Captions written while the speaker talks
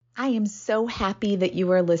I am so happy that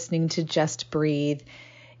you are listening to Just Breathe.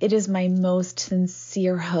 It is my most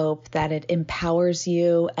sincere hope that it empowers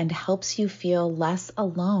you and helps you feel less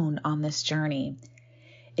alone on this journey.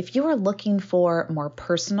 If you are looking for more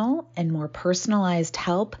personal and more personalized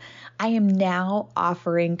help, I am now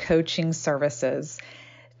offering coaching services.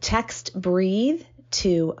 Text BREATHE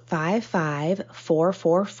to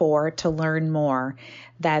 55444 to learn more.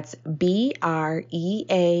 That's BREATHE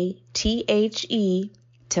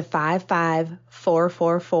to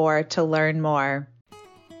 55444 to learn more.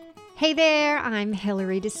 Hey there, I'm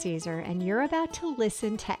Valerie DeCesar, and you're about to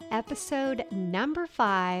listen to episode number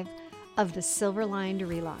 5 of the Silverlined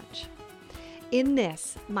relaunch. In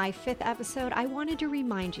this, my 5th episode, I wanted to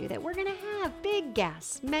remind you that we're going to have big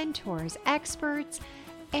guests, mentors, experts,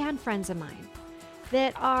 and friends of mine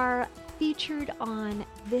that are featured on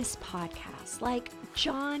this podcast, like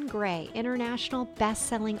John Gray, international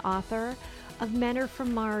best-selling author of Men Are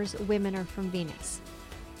From Mars, Women Are From Venus,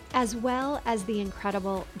 as well as the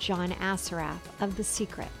incredible John Assaraf of The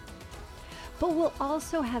Secret. But we'll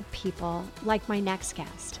also have people like my next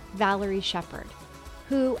guest, Valerie Shepard,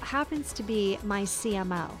 who happens to be my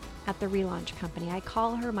CMO at the relaunch company. I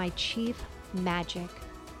call her my Chief Magic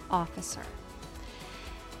Officer.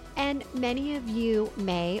 And many of you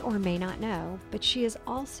may or may not know, but she is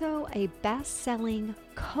also a best-selling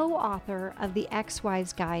co-author of The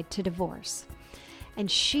Ex-Wife's Guide to Divorce.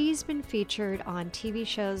 And she's been featured on TV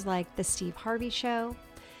shows like The Steve Harvey Show,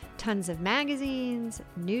 tons of magazines,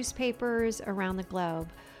 newspapers around the globe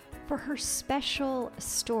for her special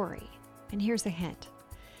story. And here's a hint.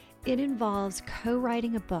 It involves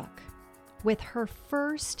co-writing a book with her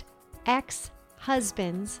first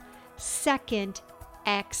ex-husband's second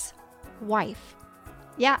ex-wife.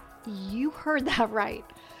 Yeah, you heard that right.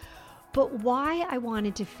 But why I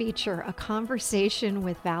wanted to feature a conversation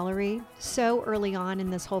with Valerie so early on in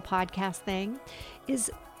this whole podcast thing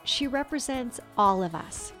is she represents all of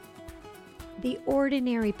us. The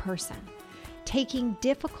ordinary person taking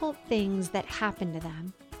difficult things that happen to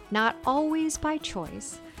them, not always by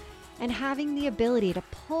choice, and having the ability to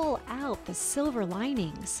pull out the silver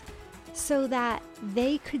linings so that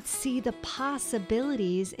they could see the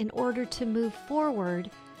possibilities in order to move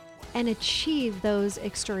forward and achieve those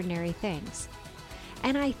extraordinary things.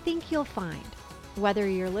 And I think you'll find, whether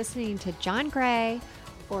you're listening to John Gray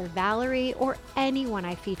or Valerie or anyone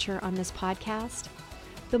I feature on this podcast,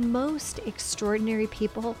 the most extraordinary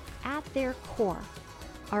people at their core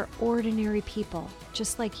are ordinary people,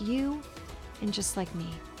 just like you and just like me.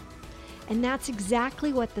 And that's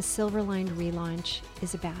exactly what the Silverlined relaunch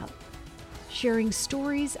is about. Sharing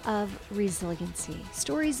stories of resiliency,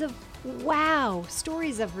 stories of wow,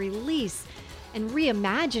 stories of release and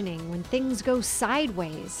reimagining when things go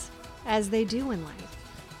sideways, as they do in life.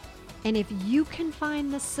 And if you can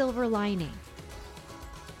find the silver lining,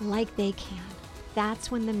 like they can, that's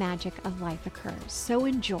when the magic of life occurs. So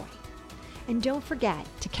enjoy. And don't forget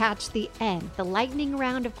to catch the end, the lightning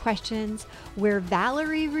round of questions where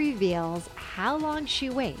Valerie reveals how long she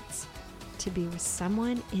waits to be with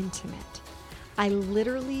someone intimate. I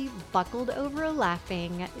literally buckled over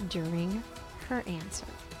laughing during her answer.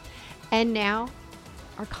 And now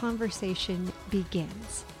our conversation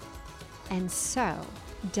begins. And so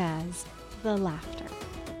does the laughter.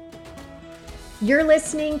 You're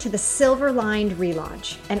listening to the Silverlined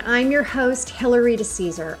relaunch, and I'm your host, Valerie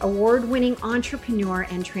DeCesar, award-winning entrepreneur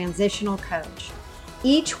and transitional coach.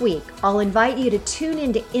 Each week, I'll invite you to tune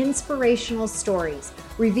into inspirational stories,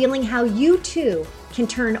 revealing how you too can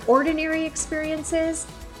turn ordinary experiences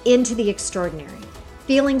into the extraordinary.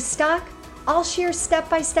 Feeling stuck? I'll share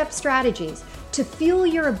step-by-step strategies to fuel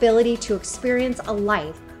your ability to experience a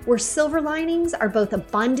life where silver linings are both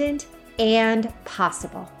abundant and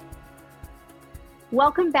possible.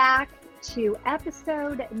 Welcome back to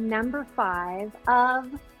episode number 5 of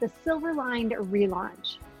the Silverlined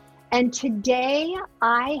relaunch. And today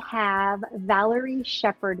I have Valerie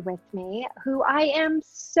Shepard with me, who I am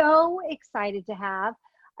so excited to have,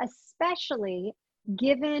 especially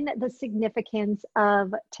given the significance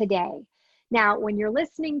of today. Now, when you're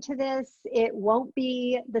listening to this, it won't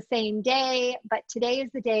be the same day, but today is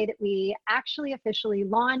the day that we actually officially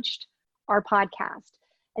launched our podcast.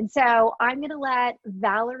 And so I'm going to let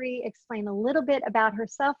Valerie explain a little bit about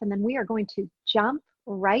herself, and then we are going to jump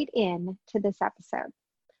right in to this episode.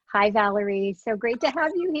 Hi, Valerie. So great to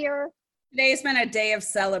have you here. Today's been a day of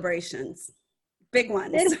celebrations. Big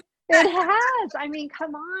ones. It has. I mean,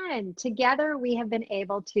 come on. Together, we have been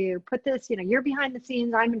able to put this, you're behind the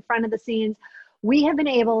scenes, I'm in front of the scenes. We have been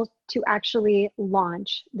able to actually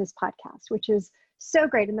launch this podcast, which is so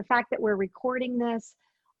great. And the fact that we're recording this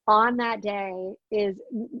on that day is,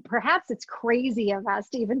 perhaps it's crazy of us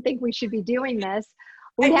to even think we should be doing this.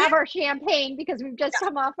 We have our champagne because we've just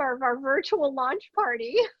come off our virtual launch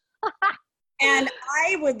party. And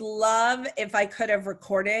I would love if I could have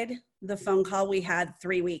recorded the phone call we had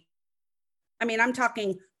 3 weeks. I mean, I'm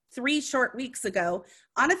talking 3 short weeks ago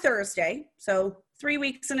on a Thursday. So 3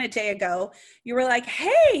 weeks and a day ago, you were like,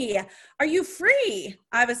 hey, are you free?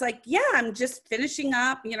 I was like, yeah, I'm just finishing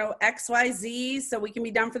up, XYZ so we can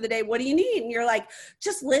be done for the day. What do you need? And you're like,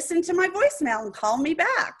 just listen to my voicemail and call me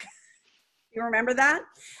back. You remember that?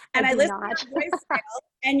 And I listened to your voicemail,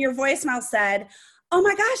 and your voicemail said, oh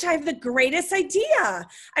my gosh, I have the greatest idea.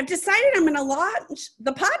 I've decided I'm going to launch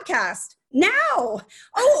the podcast now.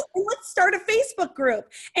 Oh, and let's start a Facebook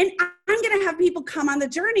group. And I'm going to have people come on the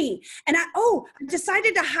journey. And I've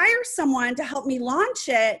decided to hire someone to help me launch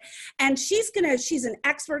it. And she's an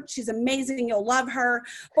expert. She's amazing. You'll love her.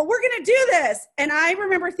 But we're going to do this. And I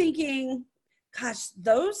remember thinking, gosh,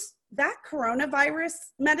 that coronavirus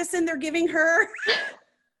medicine they're giving her,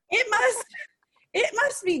 it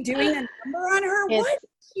must be doing a number on her. What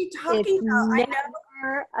is she talking about?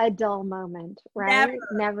 Never a dull moment, right?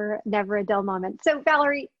 Never a dull moment. So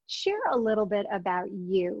Valerie, share a little bit about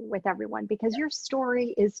you with everyone, because your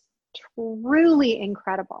story is truly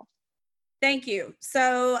incredible. Thank you.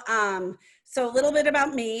 So a little bit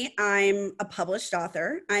about me. I'm a published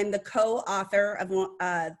author. I'm the co-author of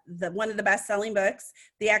one of the best-selling books,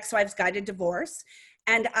 The Ex-Wife's Guide to Divorce.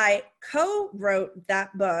 And I co-wrote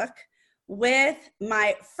that book with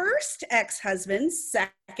my first ex-husband's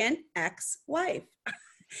second ex-wife.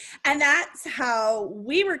 And that's how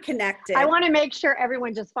we were connected. I want to make sure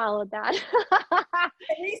everyone just followed that.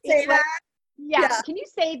 Can we say that? Yeah. Can you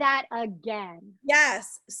say that again?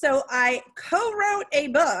 Yes. So I co-wrote a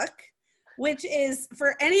book, which is,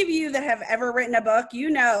 for any of you that have ever written a book,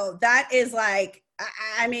 that is like,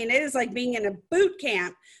 it is like being in a boot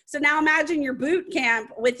camp. So now imagine your boot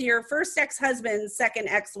camp with your first ex-husband's second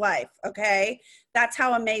ex-wife. Okay. That's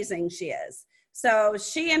how amazing she is. So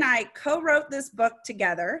she and I co-wrote this book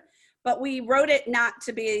together, but we wrote it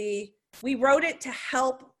to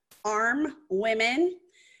help arm women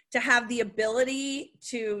to have the ability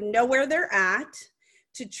to know where they're at,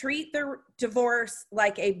 to treat their divorce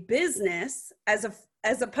like a business as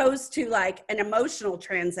opposed to like an emotional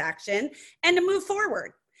transaction, and to move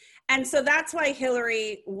forward. And so that's why,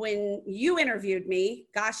 Hillary, when you interviewed me,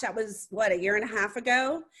 gosh, that was a year and a half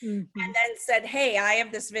ago, and then said, hey, I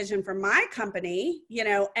have this vision for my company,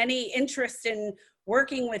 any interest in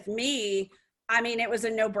working with me? It was a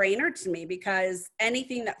no-brainer to me, because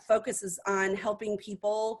anything that focuses on helping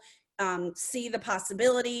people see the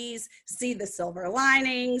possibilities, see the silver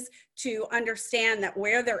linings, to understand that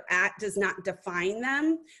where they're at does not define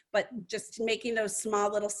them, but just making those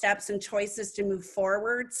small little steps and choices to move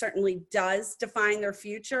forward certainly does define their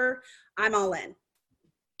future. I'm all in.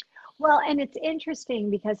 Well, and it's interesting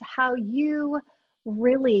because how you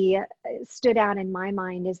really stood out in my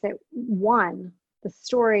mind is that, one, the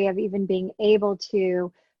story of even being able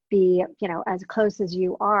to be, as close as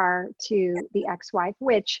you are to the ex-wife,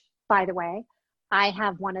 which, by the way, I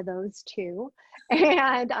have one of those too.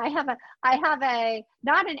 And I have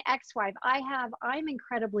not an ex-wife. I'm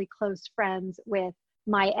incredibly close friends with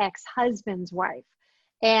my ex-husband's wife.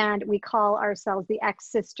 And we call ourselves the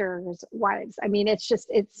ex-sisters' wives.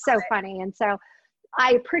 It's so funny. And so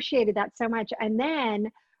I appreciated that so much. And then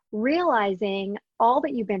realizing all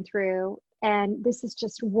that you've been through, and this is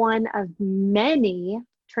just one of many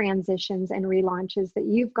transitions and relaunches that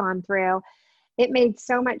you've gone through, it made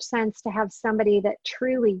so much sense to have somebody that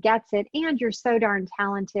truly gets it. And you're so darn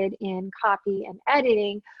talented in copy and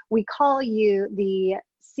editing. We call you the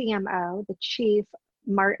CMO, the Chief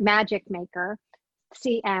Magic Maker,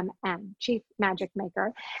 CMM, Chief Magic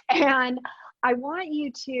Maker. And I want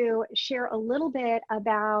you to share a little bit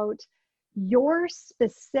about your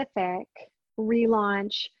specific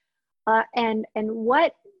relaunch and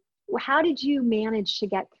how did you manage to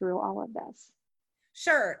get through all of this?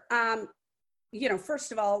 Sure.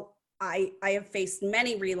 First of all, I have faced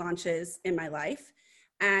many relaunches in my life.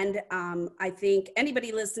 And I think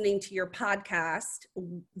anybody listening to your podcast,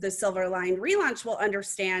 the Silver Line Relaunch, will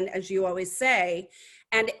understand, as you always say,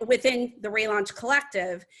 and within the Relaunch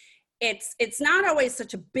Collective, it's not always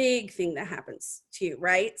such a big thing that happens to you,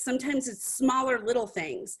 right? Sometimes it's smaller little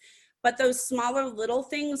things, but those smaller little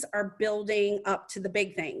things are building up to the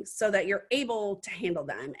big things so that you're able to handle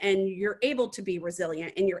them and you're able to be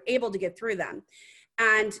resilient and you're able to get through them.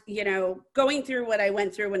 And, going through what I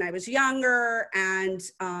went through when I was younger and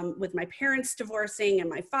with my parents divorcing and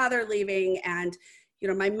my father leaving and,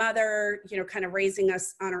 my mother, kind of raising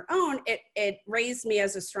us on her own, it raised me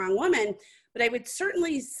as a strong woman. But I would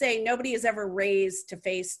certainly say nobody is ever raised to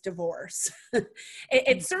face divorce.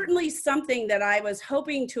 It's certainly something that I was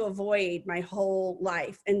hoping to avoid my whole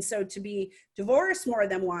life. And so to be divorced more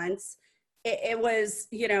than once, it was,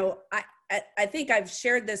 I think I've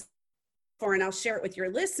shared this before, and I'll share it with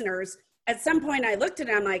your listeners. At some point I looked at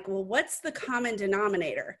it, I'm like, well, what's the common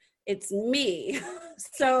denominator? It's me.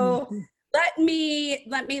 So let me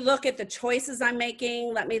look at the choices I'm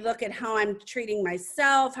making. Let me look at how I'm treating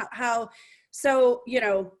myself, so,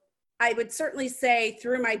 I would certainly say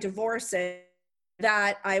through my divorces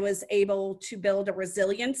that I was able to build a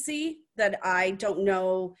resiliency that I don't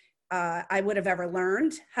know I would have ever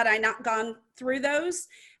learned had I not gone through those.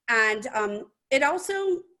 And it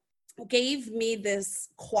also gave me this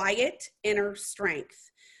quiet inner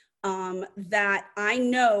strength that I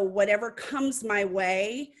know whatever comes my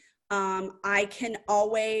way, I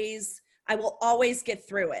will always get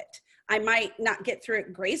through it. I might not get through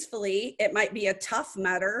it gracefully. It might be a tough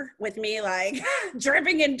mutter with me like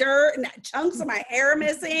dripping in dirt and chunks of my hair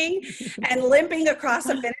missing and limping across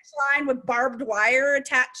a finish line with barbed wire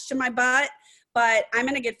attached to my butt, but I'm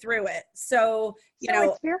going to get through it. So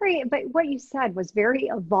it's but what you said was very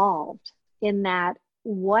evolved in that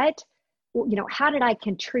how did I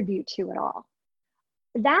contribute to it all?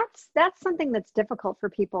 That's something that's difficult for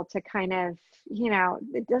people to kind of,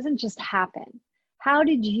 it doesn't just happen. How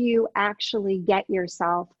did you actually get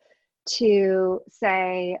yourself to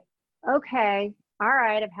say, okay, all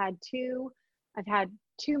right, I've had two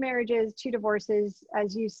marriages, 2 divorces.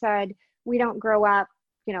 As you said, we don't grow up,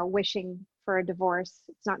 wishing for a divorce.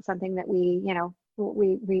 It's not something that we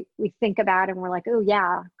think about and we're like, oh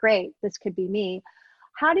yeah, great, this could be me.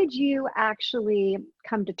 How did you actually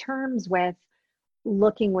come to terms with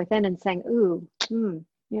looking within and saying, ooh,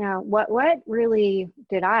 what really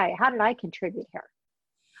how did I contribute here?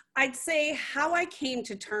 I'd say how I came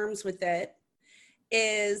to terms with it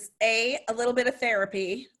is a little bit of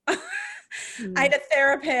therapy. I had a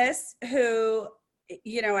therapist who,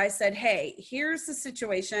 I said, hey, here's the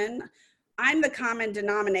situation. I'm the common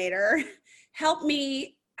denominator. Help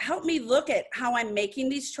me look at how I'm making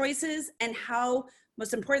these choices and how,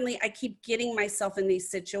 most importantly, I keep getting myself in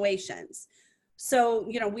these situations. So,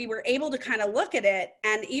 we were able to kind of look at it.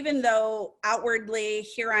 And even though outwardly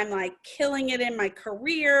here I'm like killing it in my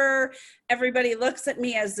career, everybody looks at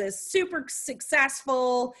me as this super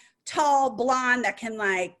successful, tall blonde that can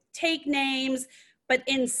like take names. But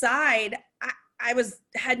inside, I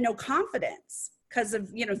had no confidence because of,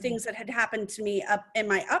 things that had happened to me up in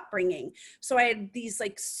my upbringing. So I had these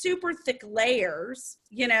like super thick layers,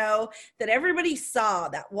 that everybody saw,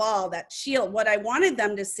 that wall, that shield, what I wanted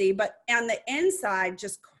them to see, but on the inside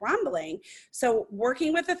just crumbling. So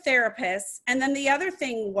working with a therapist. And then the other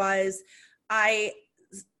thing was I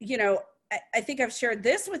think I've shared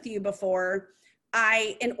this with you before.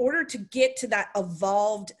 In order to get to that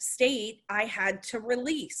evolved state, I had to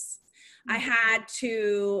release. I had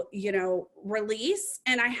to, release,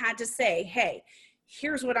 and I had to say, hey,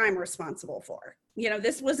 here's what I'm responsible for.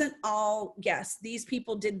 This wasn't all, yes, these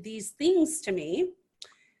people did these things to me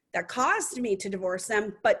that caused me to divorce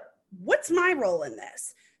them, but what's my role in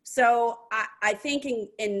this? So I think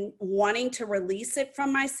in wanting to release it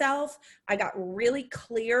from myself, I got really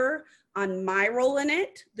clear on my role in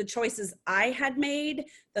it, the choices I had made,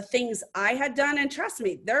 the things I had done. And trust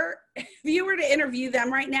me, if you were to interview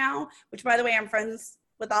them right now, which by the way, I'm friends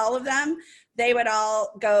with all of them, they would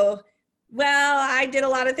all go, well, I did a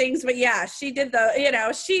lot of things, but yeah, she did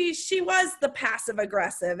she was the passive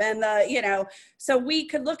aggressive and so we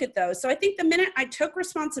could look at those. So I think the minute I took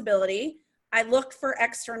responsibility, I looked for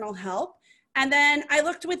external help, and then I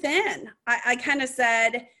looked within. I kind of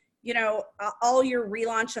said, all your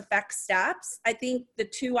relaunch effect steps, I think the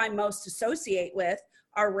 2 I most associate with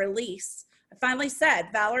are release. I finally said,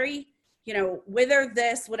 Valerie, whether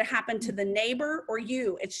this would have happened to the neighbor or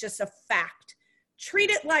you, it's just a fact.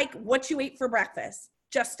 Treat it like what you ate for breakfast,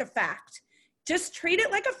 just a fact. Just treat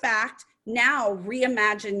it like a fact. Now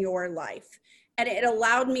reimagine your life. And it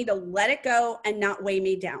allowed me to let it go and not weigh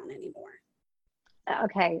me down anymore.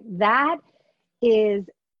 Okay, that is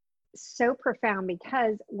so profound,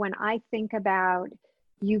 because when I think about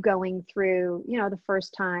you going through, the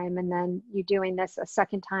first time and then you doing this a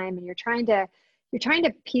second time, and you're trying to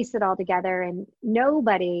piece it all together, and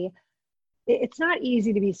it's not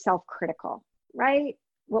easy to be self-critical, right?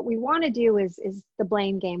 What we want to do is the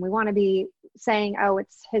blame game. We want to be saying, oh,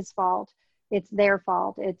 it's his fault, it's their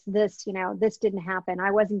fault, it's this, this didn't happen,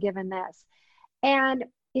 I wasn't given this. And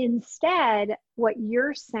instead, what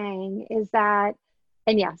you're saying is that,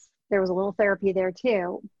 and yes, there was a little therapy there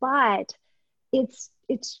too, but it's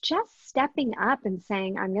just stepping up and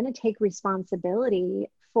saying, I'm going to take responsibility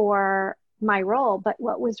for my role. But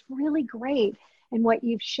what was really great and what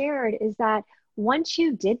you've shared is that once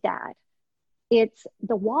you did that, it's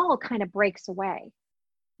the wall kind of breaks away.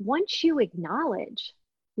 Once you acknowledge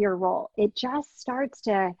your role, it just starts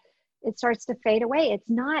to fade away. It's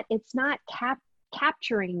not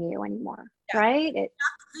capturing you anymore, right? The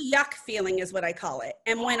yuck feeling is what I call it.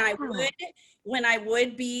 And when I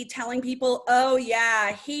would be telling people, oh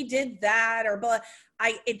yeah, he did that, or blah,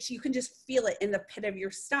 you can just feel it in the pit of your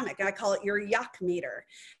stomach. I call it your yuck meter.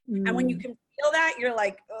 And when you can feel that, you're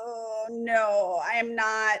like, oh no,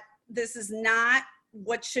 this is not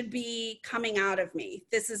what should be coming out of me.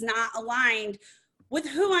 This is not aligned with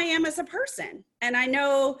who I am as a person. And I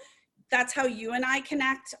know that's how you and I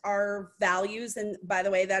connect, our values. And by the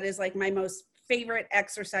way, that is like my most favorite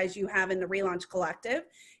exercise you have in the Relaunch Collective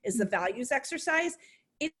is the values exercise.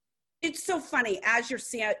 It's so funny, as your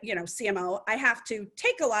CMO, I have to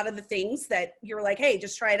take a lot of the things that you're like, hey,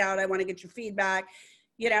 just try it out. I want to get your feedback,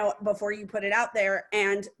 before you put it out there.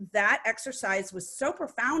 And that exercise was so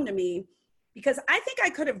profound to me because I think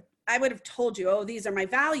I would have told you, oh, these are my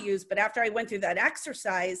values. But after I went through that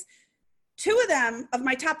exercise, 2 of them of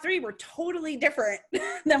my top 3 were totally different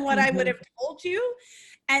than what I would have told you.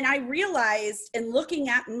 And I realized in looking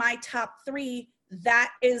at my top 3,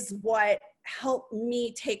 that is what helped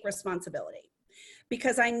me take responsibility,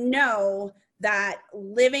 because I know that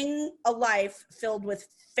living a life filled with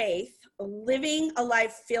faith, living a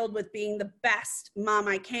life filled with being the best mom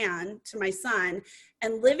I can to my son,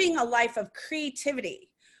 and living a life of creativity,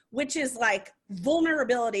 which is like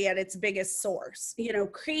vulnerability at its biggest source,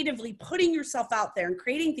 creatively putting yourself out there and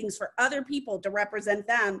creating things for other people to represent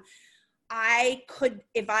them.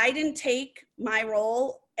 If I didn't take my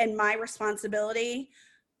role and my responsibility,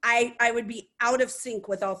 I would be out of sync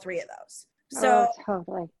with all 3 of those. So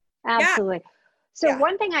totally. Absolutely. Yeah. So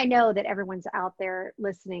one thing I know that everyone's out there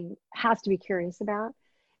listening has to be curious about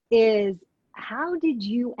is, how did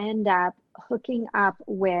you end up hooking up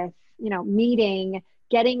with, meeting,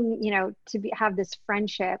 getting, have this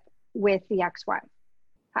friendship with the ex-wife?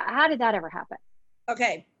 How did that ever happen?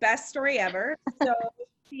 Okay. Best story ever. So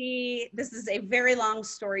this is a very long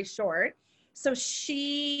story short. So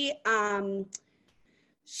she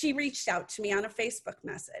reached out to me on a Facebook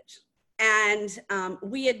message, and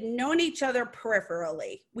we had known each other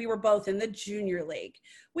peripherally. We were both in the junior league.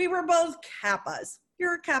 We were both Kappas.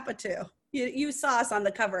 You're a Kappa too. You saw us on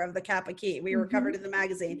the cover of the Kappa Key. We were covered in the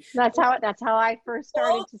magazine. That's how I first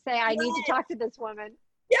started to say, I need to talk to this woman.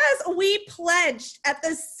 Yes, we pledged at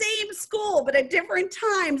the same school, but at different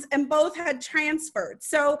times, and both had transferred.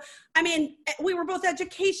 So, I mean, we were both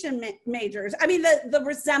education majors. I mean, the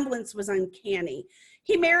resemblance was uncanny.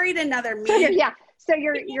 He married another man. So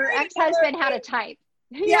your ex-husband had a type.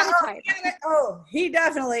 He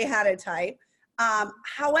definitely had a type.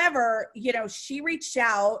 However, she reached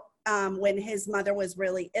out when his mother was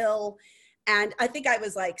really ill. And I think I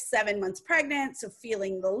was like 7 months pregnant, so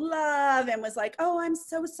feeling the love, and was like, oh, I'm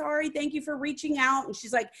so sorry. Thank you for reaching out. And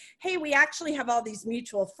she's like, hey, we actually have all these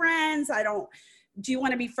mutual friends. Do you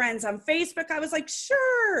want to be friends on Facebook? I was like,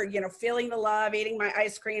 sure, feeling the love, eating my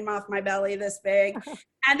ice cream off my belly this big.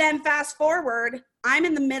 And then fast forward, I'm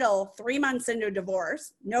in the middle, 3 months into a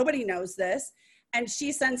divorce. Nobody knows this. And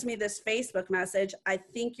she sends me this Facebook message. I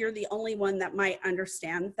think you're the only one that might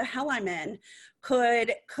understand the hell I'm in.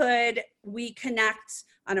 Could we connect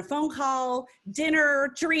on a phone call,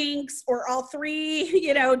 dinner, drinks, or all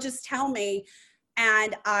 3? Just tell me.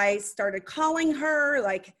 And I started calling her,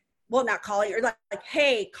 not calling her, like,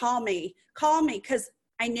 hey, call me. Because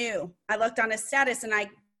I knew. I looked on his status and I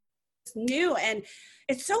knew. And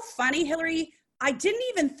it's so funny, Hillary. I didn't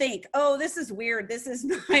even think, oh, this is weird. This is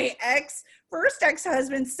my first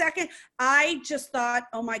ex-husband. Second, I just thought,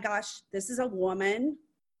 oh my gosh, this is a woman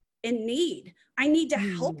in need. I need to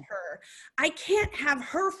help her. I can't have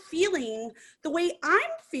her feeling the way I'm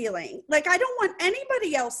feeling. Like, I don't want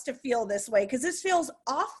anybody else to feel this way because this feels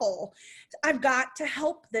awful. I've got to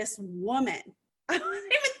help this woman. I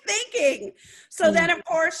wasn't even thinking. So then, of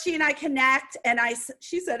course, she and I connect, and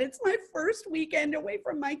she said, it's my first weekend away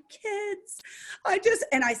from my kids. I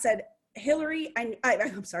said, Hillary,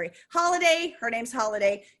 I'm sorry, Holiday, her name's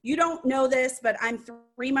Holiday. You don't know this, but I'm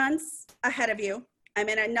 3 months ahead of you. I'm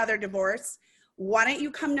in another divorce. Why don't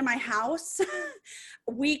you come to my house?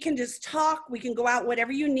 We can just talk. We can go out,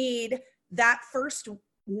 whatever you need. That first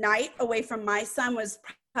night away from my son was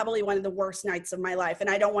probably one of the worst nights of my life. And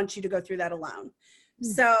I don't want you to go through that alone.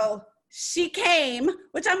 So she came,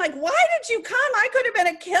 which I'm like, why did you come? I could have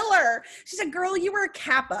been a killer. She said, girl, you were a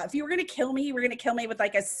Kappa. If you were going to kill me, you were going to kill me with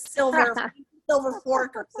like a silver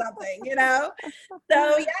fork or something, you know?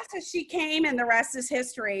 So yeah, so she came and the rest is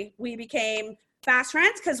history. We became fast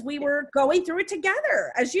friends because we were going through it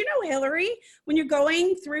together. As you know, Hillary, when you're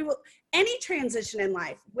going through any transition in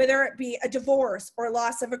life, whether it be a divorce or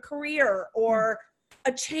loss of a career or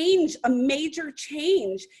a change, a major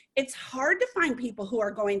change, it's hard to find people who are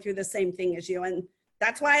going through the same thing as you. And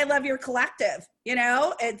that's why I love your collective, you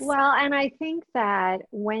know? Well, and I think that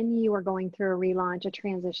when you are going through a relaunch, a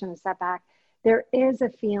transition, a setback, there is a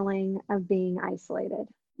feeling of being isolated.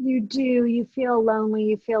 You feel lonely,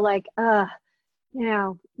 you feel like,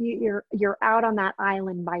 you're out on that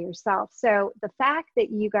island by yourself. So the fact that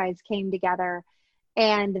you guys came together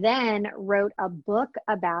and then wrote a book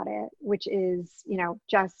about it, which is,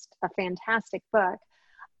 just a fantastic book,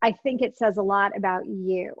 I think it says a lot about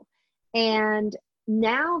you. And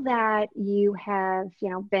now that you have,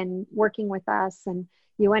 been working with us and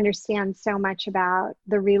you understand so much about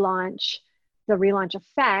the relaunch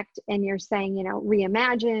effect, and you're saying,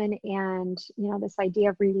 reimagine and, this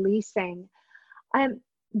idea of releasing,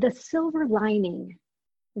 the silver lining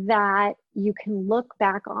that you can look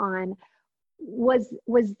back on, was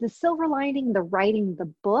the silver lining the writing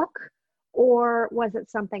the book, or was it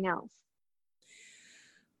something else?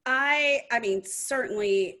 I mean,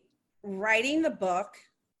 certainly writing the book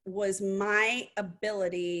was my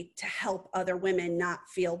ability to help other women not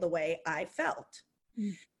feel the way I felt.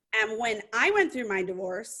 Mm. And when I went through my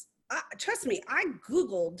divorce, trust me, I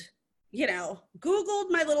Googled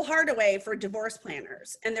my little heart away for divorce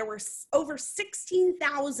planners. And there were over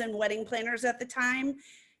 16,000 wedding planners at the time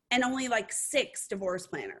and only like 6 divorce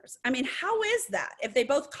planners. I mean, how is that? If they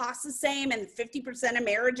both cost the same and 50% of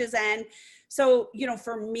marriages end. So,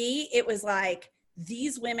 for me, it was like,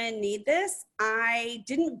 these women need this. I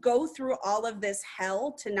didn't go through all of this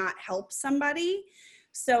hell to not help somebody.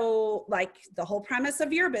 So like the whole premise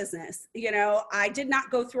of your business, I did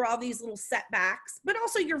not go through all these little setbacks, but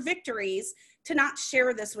also your victories, to not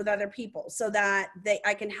share this with other people so that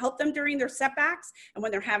I can help them during their setbacks. And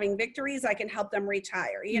when they're having victories, I can help them reach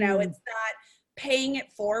higher. It's not paying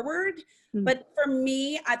it forward. But for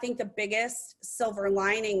me, I think the biggest silver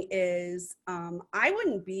lining is I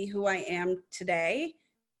wouldn't be who I am today.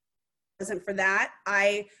 Wasn't for that.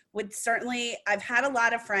 I've had a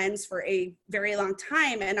lot of friends for a very long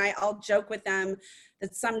time, and I'll joke with them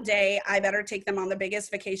that someday I better take them on the biggest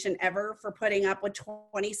vacation ever for putting up with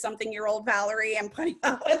 20-something-year-old Valerie and putting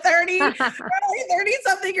up with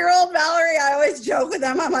 30-something-year-old Valerie. I always joke with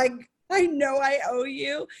them. I'm like, I know I owe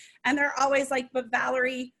you. And they're always like, but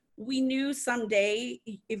Valerie, we knew someday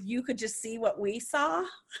if you could just see what we saw,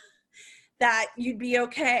 that you'd be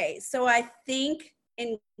okay. So I think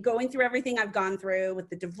in going through everything I've gone through with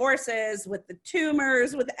the divorces, with the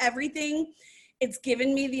tumors, with everything, it's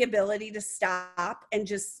given me the ability to stop and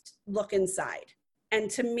just look inside. And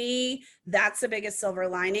to me, that's the biggest silver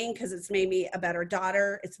lining, because it's made me a better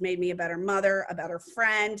daughter. It's made me a better mother, a better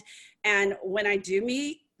friend. And when I do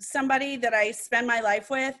meet somebody that I spend my life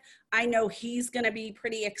with, I know he's going to be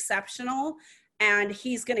pretty exceptional and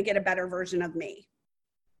he's going to get a better version of me.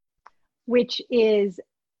 Which is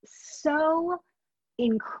so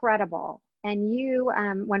incredible. And you,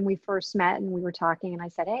 when we first met and we were talking, and I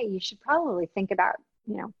said, hey, you should probably think about,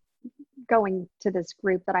 going to this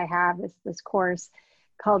group that I have, this course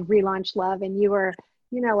called Relaunch Love. And you were,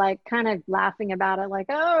 like kind of laughing about it, like,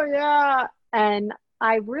 oh yeah. And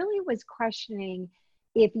I really was questioning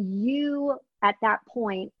if you at that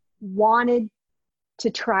point wanted to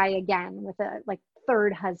try again with a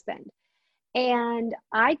third husband. And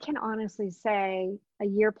I can honestly say, a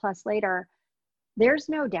year plus later, there's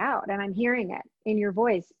no doubt, and I'm hearing it in your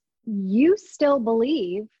voice, you still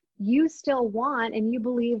believe, you still want, and you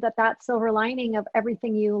believe that silver lining of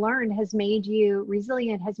everything you learned has made you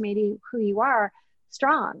resilient, has made you who you are,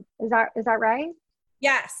 strong. Is that right?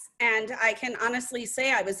 Yes. And I can honestly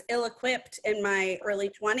say I was ill-equipped in my early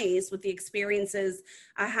 20s with the experiences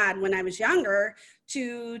I had when I was younger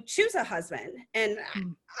to choose a husband. And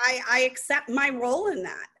I accept my role in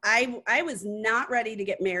that. I was not ready to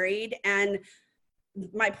get married, and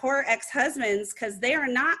my poor ex-husbands, because they are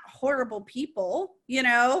not horrible people,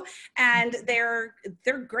 and they're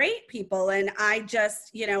great people. And I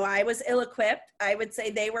just, I was ill-equipped. I would say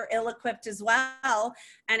they were ill-equipped as well.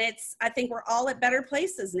 And I think we're all at better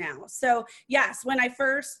places now. So yes, when I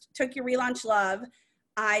first took your Relaunch Love,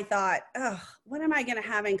 I thought, oh, what am I going to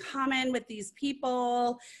have in common with these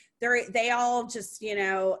people? They all just,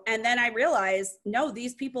 and then I realized, no,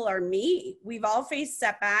 these people are me. We've all faced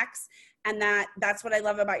setbacks. And that's what I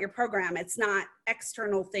love about your program. It's not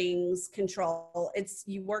external things control. It's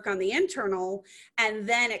you work on the internal and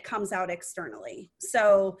then it comes out externally.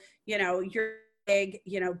 So, you're big,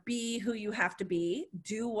 be who you have to be,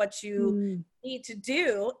 do what you need to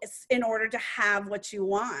do in order to have what you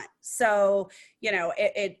want. So,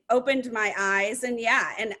 it opened my eyes, and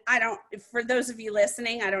for those of you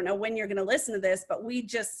listening, I don't know when you're going to listen to this, but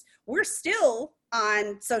we're still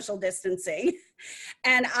on social distancing.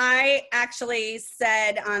 And I actually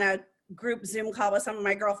said on a group Zoom call with some of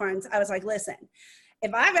my girlfriends, I was like, listen,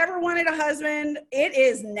 if I've ever wanted a husband, it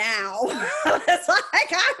is now. It's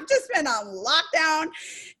like I've just been on lockdown,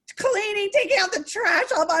 cleaning, taking out the trash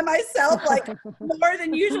all by myself, like more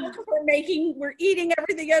than usual, because we're eating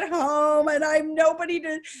everything at home, and I'm nobody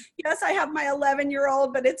to, yes, I have my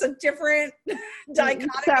 11-year-old, but it's a different dichotomy.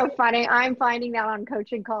 So funny. I'm finding that on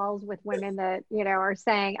coaching calls with women that, are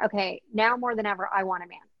saying, okay, now more than ever, I want a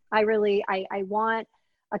man. I want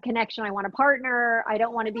a connection. I want a partner. I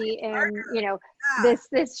don't want to be in,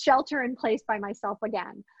 this shelter in place by myself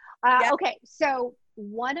again. Okay. So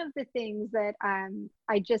one of the things that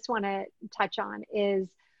I just want to touch on is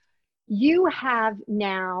you have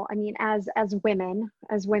now, as women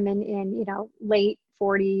in, late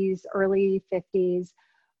 40s, early 50s,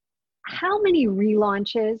 how many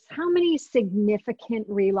significant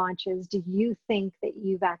relaunches do you think that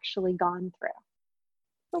you've actually gone through?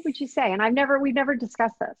 What would you say? And we've never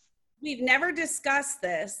discussed this. We've never discussed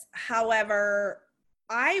this. However,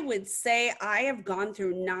 I would say I have gone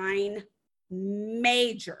through 9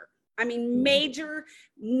 major.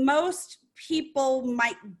 Most people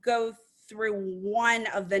might go through one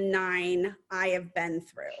of the 9 I have been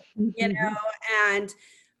through, and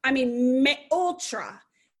ultra.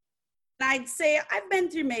 And I'd say I've been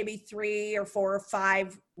through maybe 3 or 4 or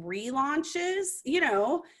 5 relaunches,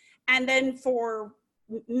 and then for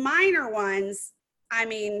minor ones,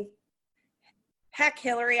 heck,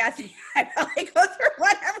 Hillary, I think I probably go through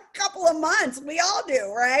one every couple of months. We all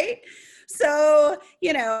do, right? So,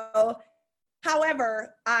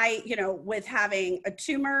 however, with having a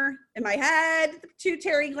tumor in my head,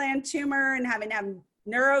 pituitary gland tumor, and having to have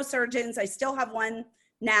neurosurgeons, I still have one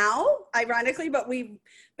now, ironically, but we've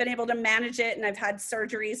been able to manage it, and I've had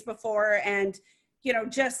surgeries before, and,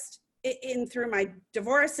 just in through my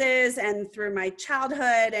divorces and through my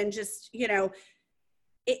childhood, and just,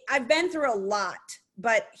 I've been through a lot.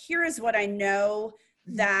 But here is what I know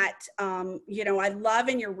that, I love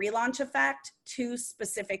in your relaunch effect, 2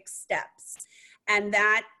 specific steps. And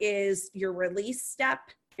that is your release step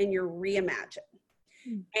and your reimagine.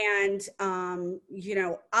 And,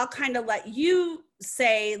 I'll kind of let you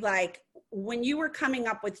say, like, when you were coming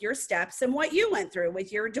up with your steps and what you went through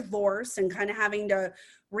with your divorce and kind of having to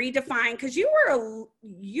redefine, because you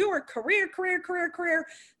were career,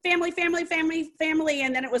 family.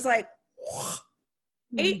 And then it was like,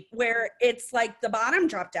 8, where it's like the bottom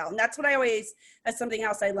dropped out. And that's something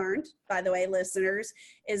else I learned, by the way, listeners,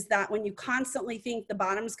 is that when you constantly think the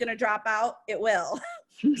bottom's going to drop out, it will.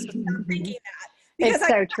 So stop thinking that. Because it's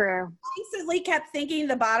so true. Constantly kept thinking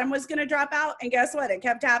the bottom was going to drop out, and guess what? It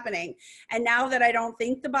kept happening. And now that I don't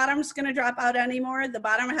think the bottom's going to drop out anymore, the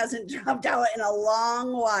bottom hasn't dropped out in a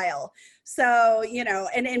long while. So,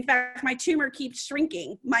 and in fact, my tumor keeps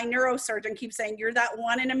shrinking. My neurosurgeon keeps saying, you're that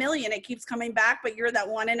 1 in a million. It keeps coming back, but you're that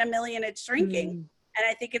 1 in a million. It's shrinking. And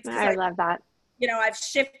I think it's because I love that. I've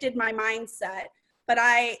shifted my mindset. But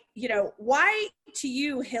why to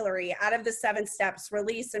you, Hillary, out of the 7 steps,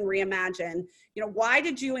 release and reimagine, why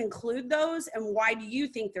did you include those, and why do you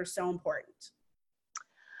think they're so important?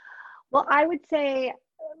 Well, I would say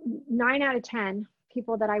 9 out of 10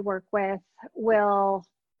 people that I work with will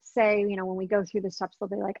say, when we go through the steps, they'll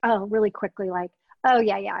be like, oh, really quickly, like, oh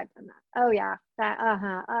yeah, I've done that. Oh yeah, that,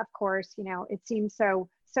 of course, it seems so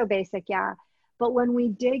basic. Yeah. But when we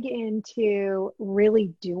dig into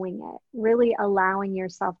really doing it, really allowing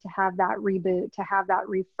yourself to have that reboot, to have that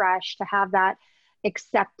refresh, to have that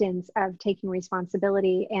acceptance of taking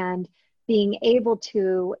responsibility and being able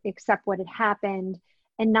to accept what had happened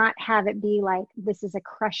and not have it be like, this is a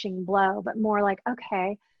crushing blow, but more like,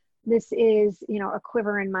 okay, this is, a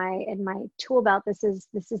quiver in my tool belt. This is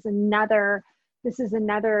another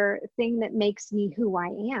thing that makes me who I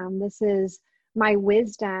am. This is my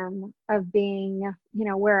wisdom of being,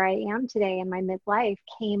 where I am today in my midlife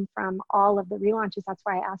came from all of the relaunches. That's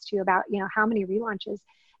why I asked you about, how many relaunches.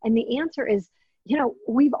 And the answer is,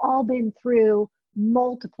 we've all been through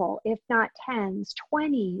multiple, if not 10s,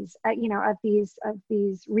 20s, of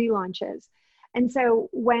these relaunches. And so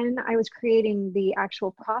when I was creating the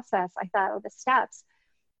actual process, I thought, the steps,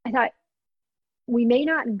 I thought, we may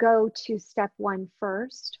not go to step one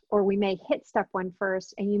first, or we may hit step one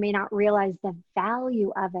first, and you may not realize the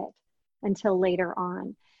value of it until later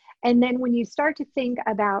on. And then when you start to think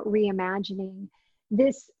about reimagining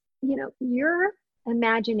this, your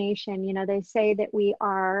imagination, they say that we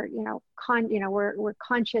are, we're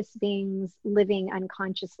conscious beings living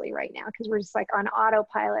unconsciously right now, because we're just like on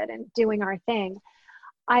autopilot and doing our thing.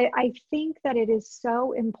 I think that it is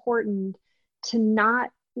so important to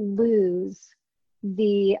not lose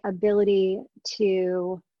the ability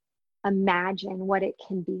to imagine what it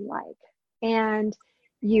can be like. And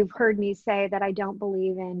you've heard me say that I don't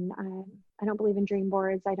believe in dream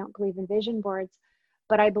boards. I don't believe in vision boards,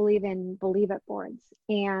 but I believe in believe it boards.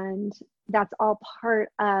 And that's all part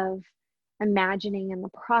of imagining in the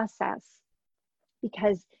process,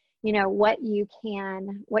 because what you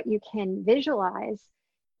can visualize,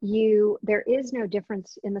 there is no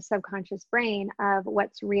difference in the subconscious brain of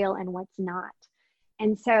what's real and what's not.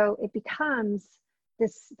 And so it becomes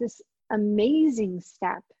this amazing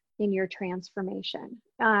step in your transformation.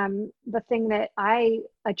 The thing that I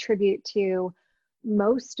attribute to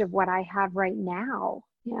most of what I have right now,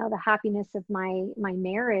 the happiness of my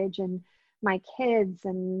marriage and my kids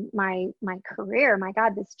and my career. My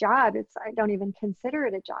God, this job, I don't even consider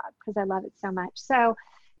it a job because I love it so much. So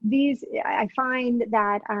I find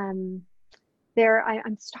that I'm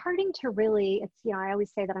starting to really, I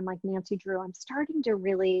always say that I'm like Nancy Drew. I'm starting to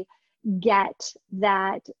really get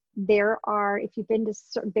that there are, if you've been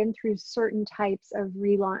through certain types of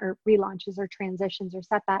relaunches or transitions or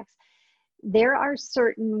setbacks, there are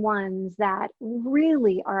certain ones that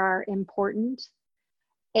really are important.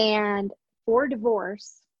 And for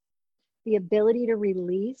divorce, the ability to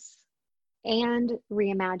release and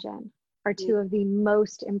reimagine are two of the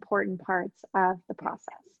most important parts of the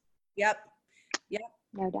process. Yep.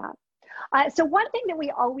 No doubt. So one thing that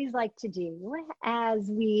we always like to do as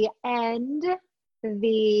we end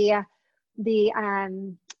the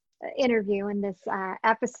interview in this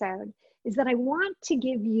episode is that I want to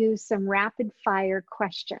give you some rapid fire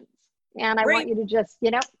questions. And I want you to just,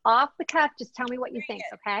 off the cuff, just tell me what you think,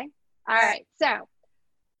 okay? All right. So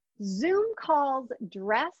Zoom calls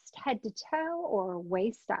dressed head to toe or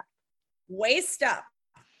waist up? Waist up.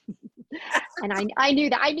 And I knew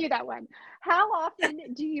that one. How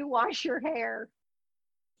often do you wash your hair?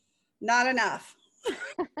 Not enough.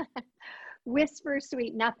 Whisper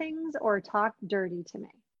sweet nothings or talk dirty to me?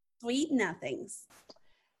 Sweet nothings.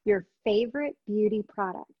 Your favorite beauty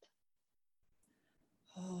product?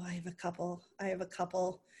 Oh, I have a couple.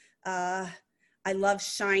 I love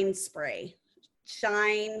Shine Spray.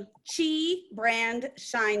 Chi brand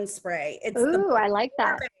Shine Spray. I like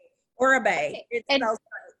that. Oribe. Okay. It smells great.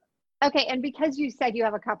 Okay, and because you said you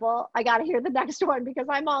have a couple, I got to hear the next one because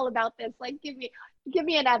I'm all about this. Like, give me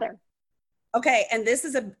another. Okay, and this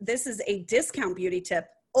is a discount beauty tip.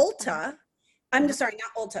 Ulta, not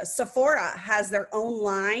Ulta. Sephora has their own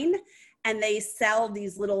line, and they sell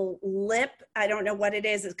these little lip. I don't know what it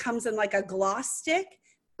is. It comes in like a gloss stick.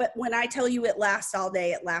 But when I tell you it lasts all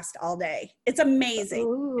day, it lasts all day. It's amazing.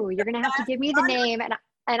 Ooh, you're going to have to give me the name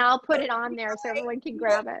and I'll put it on there so everyone can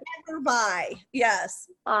grab it. Never buy. Yes.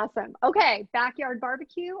 Awesome. Okay. Backyard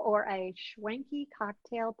barbecue or a swanky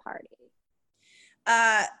cocktail party?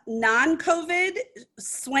 Non-COVID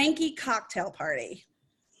swanky cocktail party.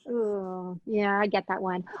 Ooh, yeah, I get that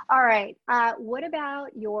one. All right. What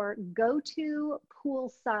about your go-to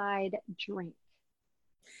poolside drink?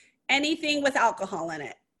 Anything with alcohol in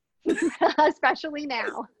it. Especially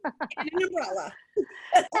now. And an umbrella.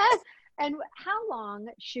 And how long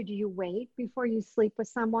should you wait before you sleep with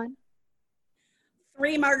someone?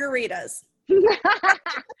 3 margaritas. Okay,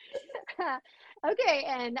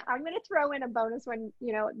 and I'm going to throw in a bonus one.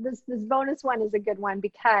 This bonus one is a good one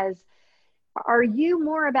because are you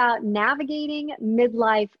more about navigating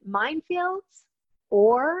midlife minefields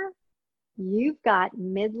or you've got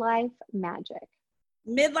midlife magic?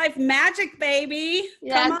 Midlife magic, baby.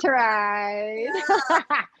 That's right. Yeah.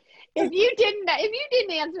 If you didn't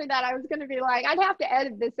answer that, I was going to be like, I'd have to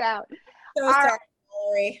edit this out. So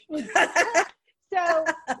sorry, Valerie. So,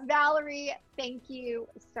 Valerie, thank you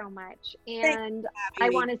so much. And I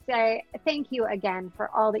want to say thank you again for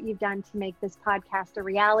all that you've done to make this podcast a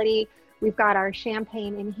reality. We've got our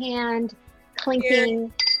champagne in hand,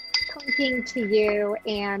 clinking to you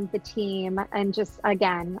and the team. And just,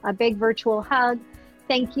 again, a big virtual hug.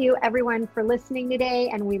 Thank you, everyone, for listening today,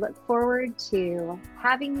 and we look forward to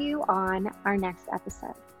having you on our next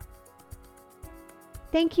episode.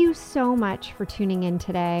 Thank you so much for tuning in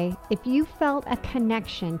today. If you felt a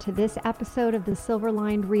connection to this episode of the Silver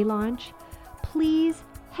Lined Relaunch, please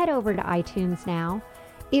head over to iTunes now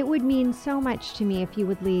It would mean so much to me if you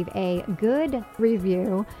would leave a good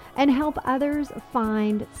review and help others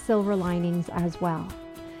find silver linings as well.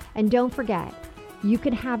 And don't forget, you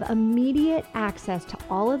can have immediate access to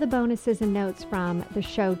all of the bonuses and notes from the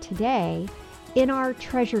show today in our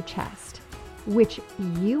treasure chest, which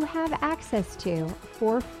you have access to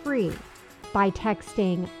for free by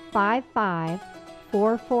texting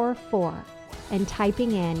 55444 and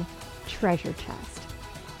typing in treasure chest.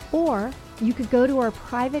 Or you could go to our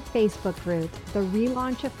private Facebook group, The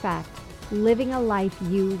Relaunch Effect, Living a Life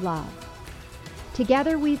You Love.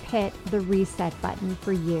 Together we've hit the reset button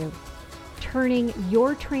for you, turning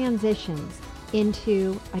your transitions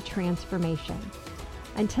into a transformation.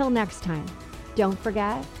 Until next time, don't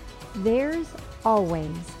forget, there's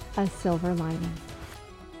always a silver lining.